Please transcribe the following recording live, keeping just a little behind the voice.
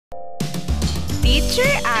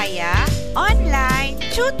Teacher Aya Online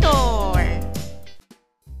Tutor.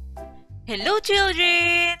 Hello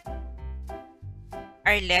children!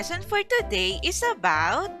 Our lesson for today is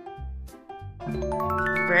about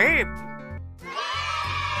verb.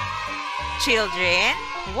 Children,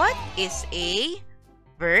 what is a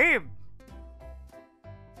verb?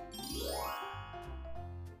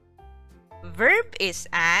 Verb is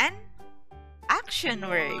an action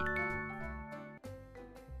word.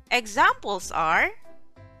 Examples are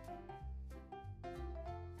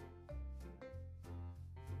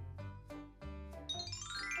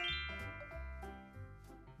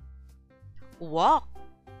walk,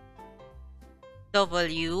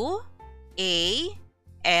 W-A-L-K,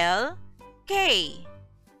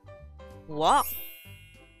 walk.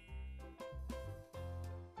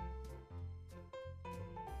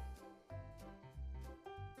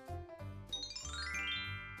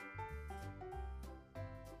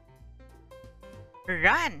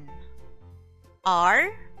 Run,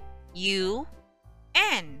 R-U-N,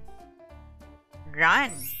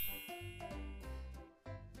 run.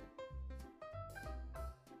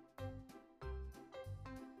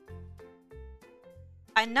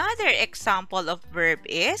 Another example of verb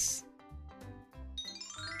is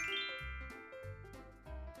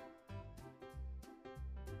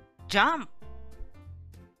jump,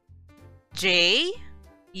 J-U-M-P,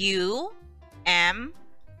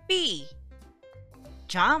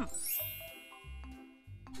 jump.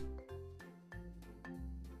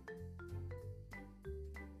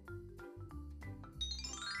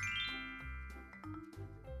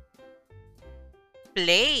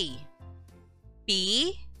 Play,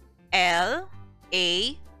 P-L-A-Y,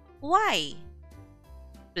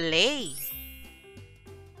 play.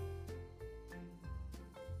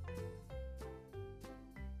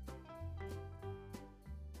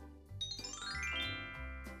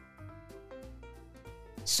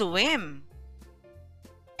 Swim,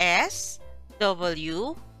 S-W-I-M,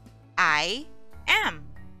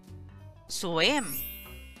 swim.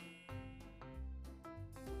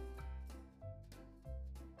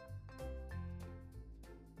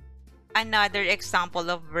 Another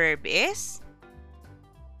example of verb is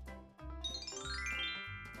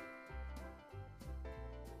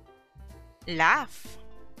laugh,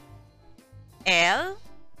 L-A-U-G-H,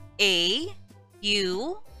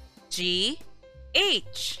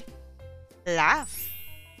 laugh.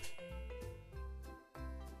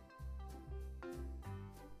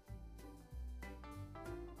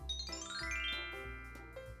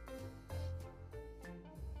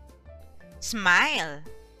 Smile,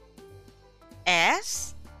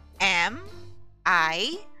 S-M-I-L-E,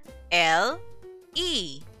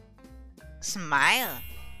 smile.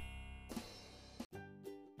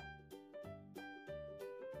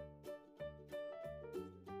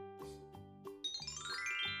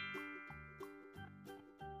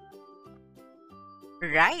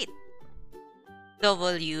 Write,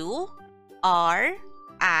 W-R-I-T-E,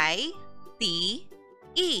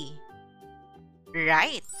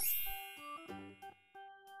 write.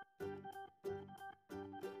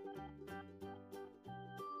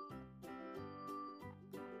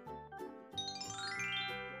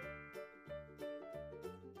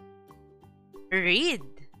 Read,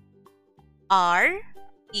 R-E-A-D,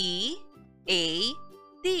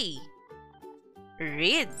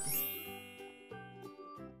 read.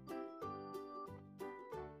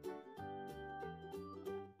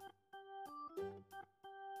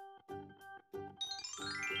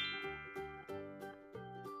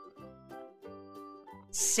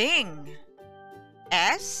 Sing,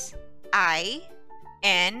 S-I-N-G,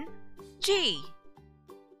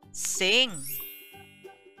 sing.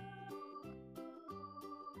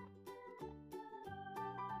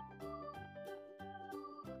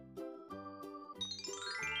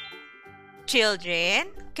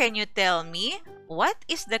 Children, can you tell me what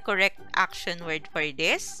is the correct action word for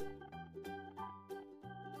this?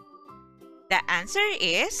 The answer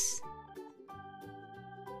is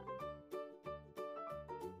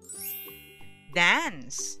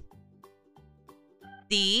dance,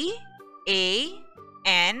 D-A-N-C-E,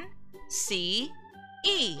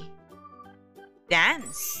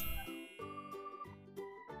 dance.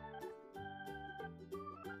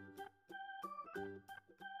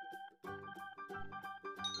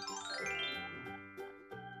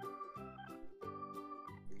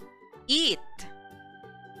 Eat,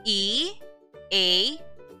 E-A-T,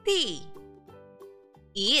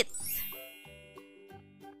 eat.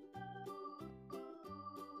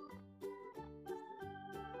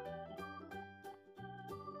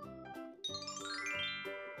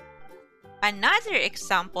 Another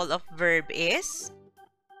example of verb is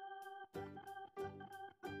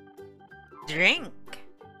Drink.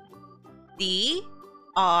 D-R-I-N-K.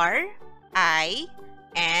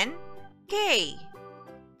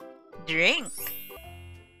 Drink.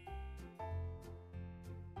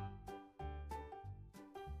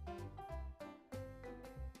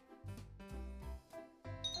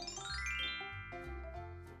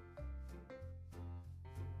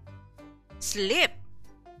 Slip.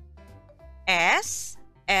 S-L-E-E-P.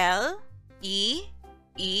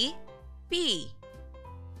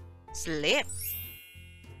 Slip.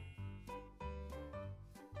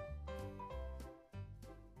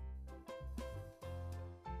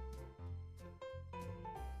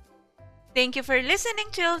 Thank you for listening,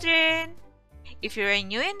 children. If you are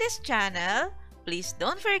new in this channel, please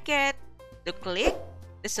don't forget to click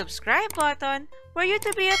the subscribe button for you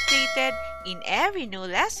to be updated in every new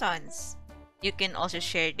lessons. You can also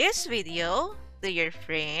share this video to your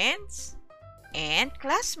friends and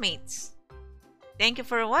classmates. Thank you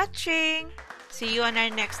for watching. See you on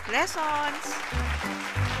our next lessons.